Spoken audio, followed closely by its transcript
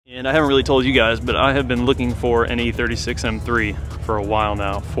And I haven't really told you guys, but I have been looking for an E36 M3 for a while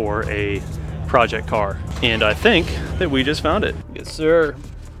now for a project car. And I think that we just found it. Yes, sir.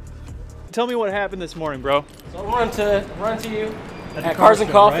 Tell me what happened this morning, bro. So I run to you at Cars and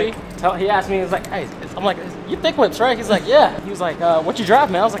Coffee. Right? He asked me, he's like, hey, I'm like, you Thic whips, right? He's like, yeah. He was like, what you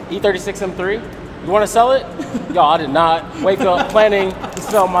drive, man? I was like, E36 M3. You want to sell it? Y'all, I did not wake up planning to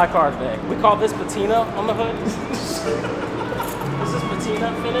sell my car today. We call this patina on the hood. This is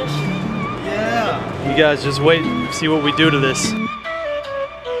patina finish. Yeah. You guys just wait and see what we do to this.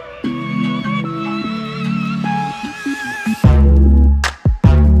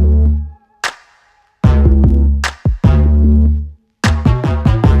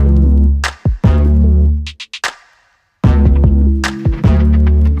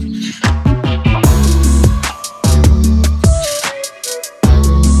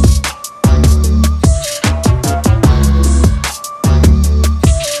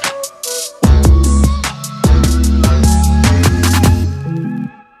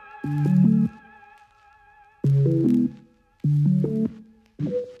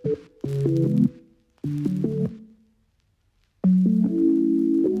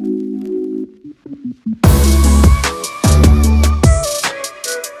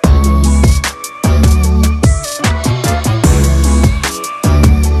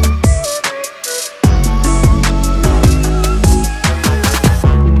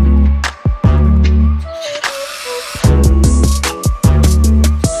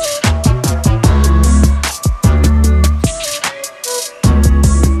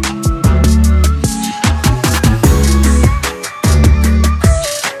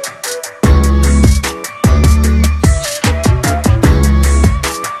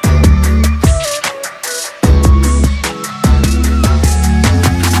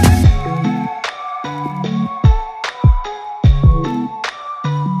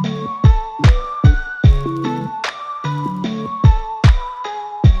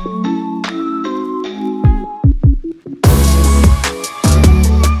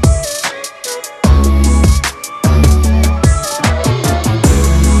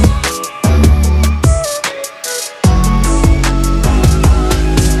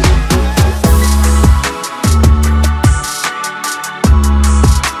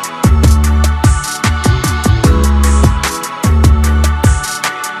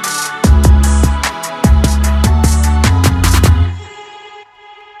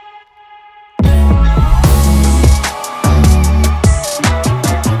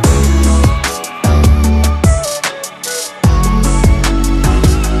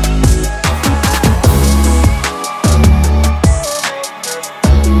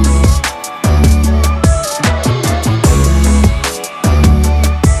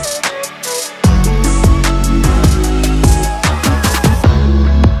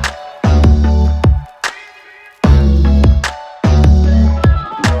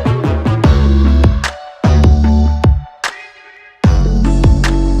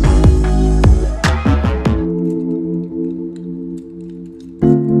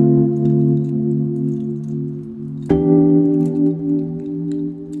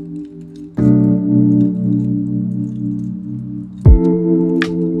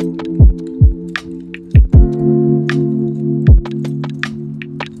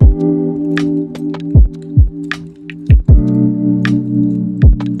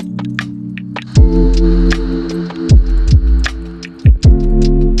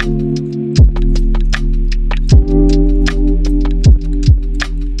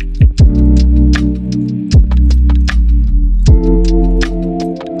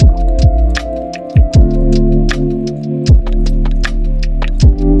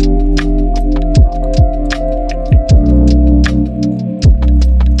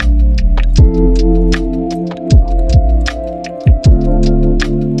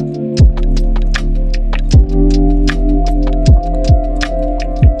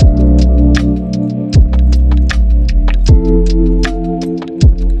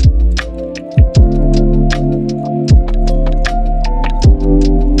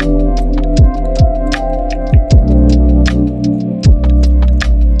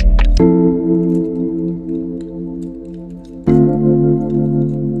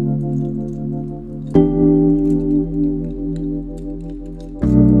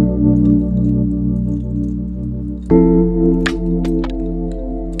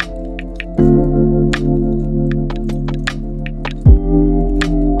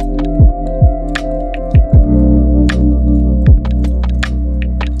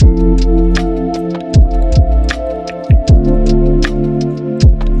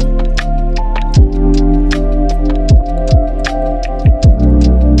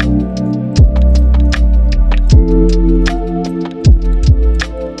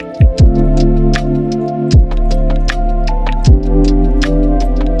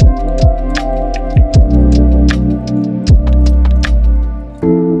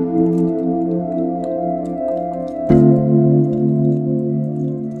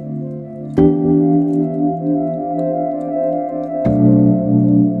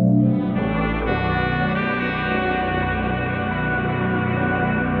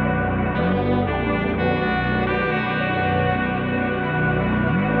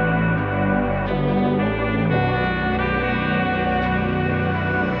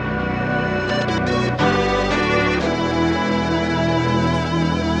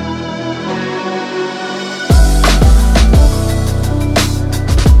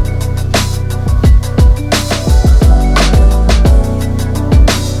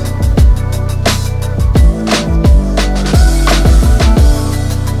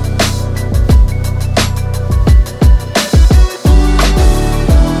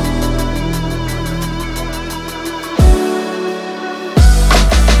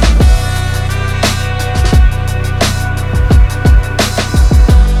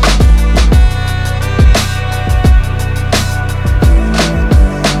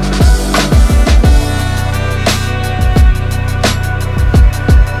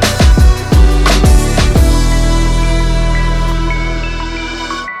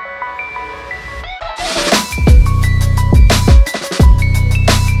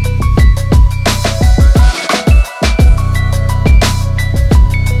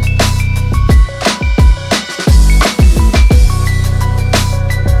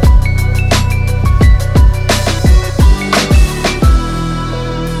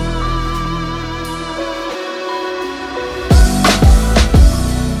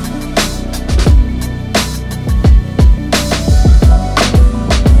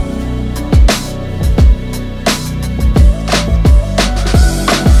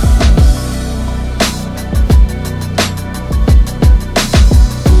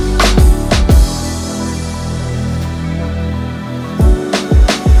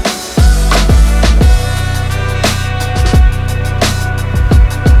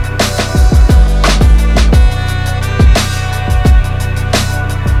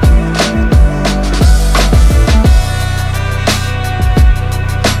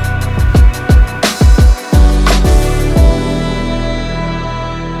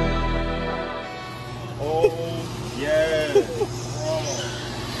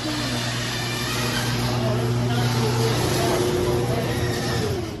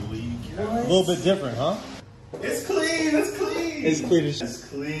 little bit different, huh? It's clean, it's clean. It's clean as shit. It's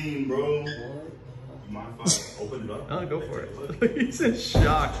clean, bro. You mind if I open it up? Oh, go for it. He's in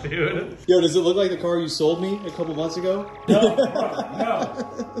shock, dude. Yo, does it look like the car you sold me a couple months ago? No.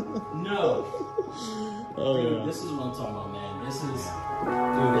 No. Oh, Dude, yeah. this is what I'm talking about, man. This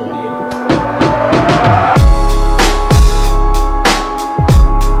is,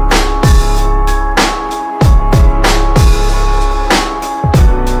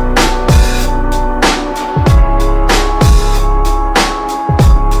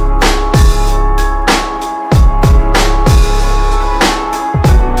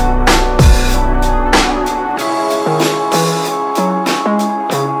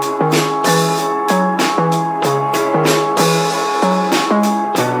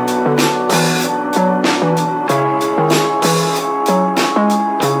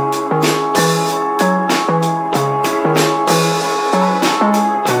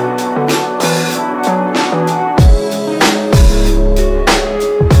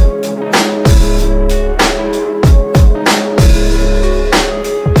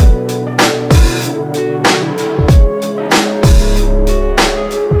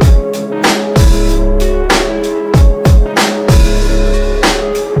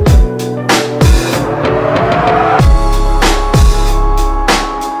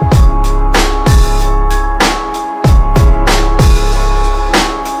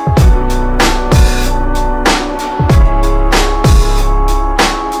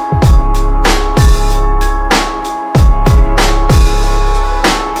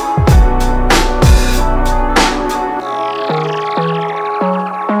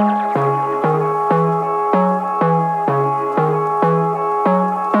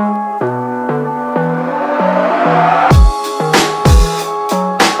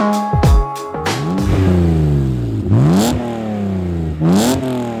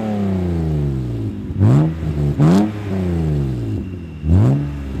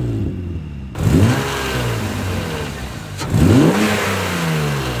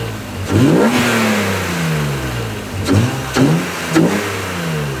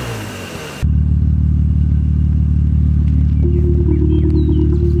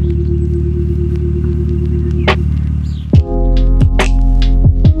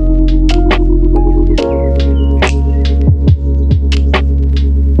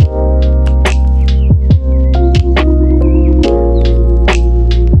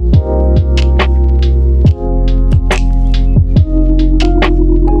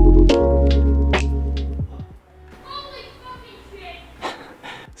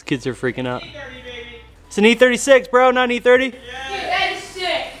 Kids are freaking out. It's an E36, bro, not an E30. Dude, that is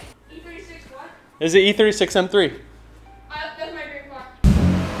sick. E36 what? Is it E36 M3? That's my dream car.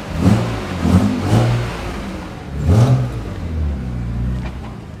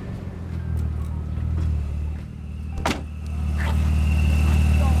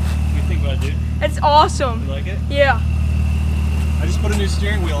 What do you think about it, dude? It's awesome. You like it? Yeah. I just put a new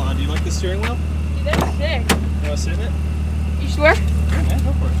steering wheel on. Do you like the steering wheel? Dude, that's sick. You want to sit in it? You swear? Yeah, man,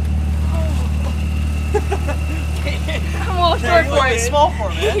 go for it. I'm a little short for It's it. small for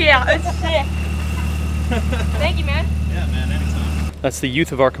me, man. Yeah, it's sick. Thank you, man. Yeah, man, anytime. That's the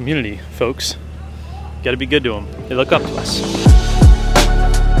youth of our community, folks. Got to be good to them. They look up to us.